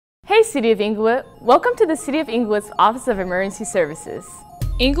Hey City of Inglewood, welcome to the City of Inglewood's Office of Emergency Services.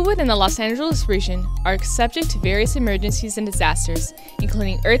 Inglewood and the Los Angeles region are subject to various emergencies and disasters,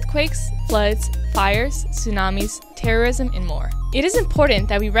 including earthquakes, floods, fires, tsunamis, terrorism, and more. It is important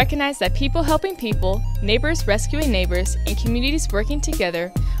that we recognize that people helping people, neighbors rescuing neighbors, and communities working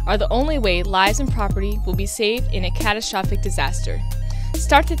together are the only way lives and property will be saved in a catastrophic disaster.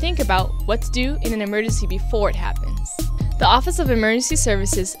 Start to think about what to do in an emergency before it happens. The Office of Emergency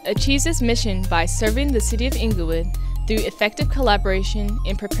Services achieves its mission by serving the City of Inglewood through effective collaboration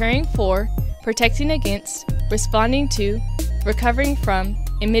in preparing for, protecting against, responding to, recovering from,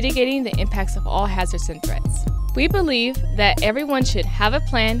 and mitigating the impacts of all hazards and threats. We believe that everyone should have a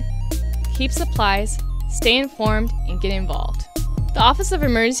plan, keep supplies, stay informed, and get involved. The Office of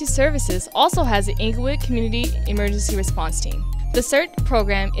Emergency Services also has the Inglewood Community Emergency Response Team. The CERT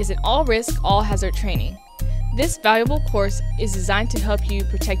program is an all-risk, all-hazard training. This valuable course is designed to help you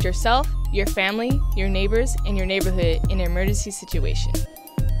protect yourself, your family, your neighbors, and your neighborhood in an emergency situation.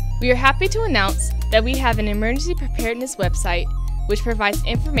 We are happy to announce that we have an emergency preparedness website which provides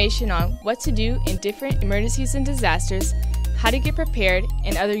information on what to do in different emergencies and disasters, how to get prepared,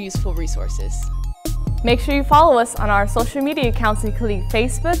 and other useful resources. Make sure you follow us on our social media accounts including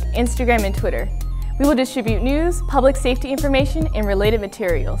Facebook, Instagram, and Twitter. We will distribute news, public safety information, and related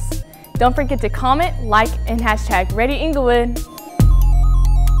materials. Don't forget to comment, like, and hashtag Ready Inglewood.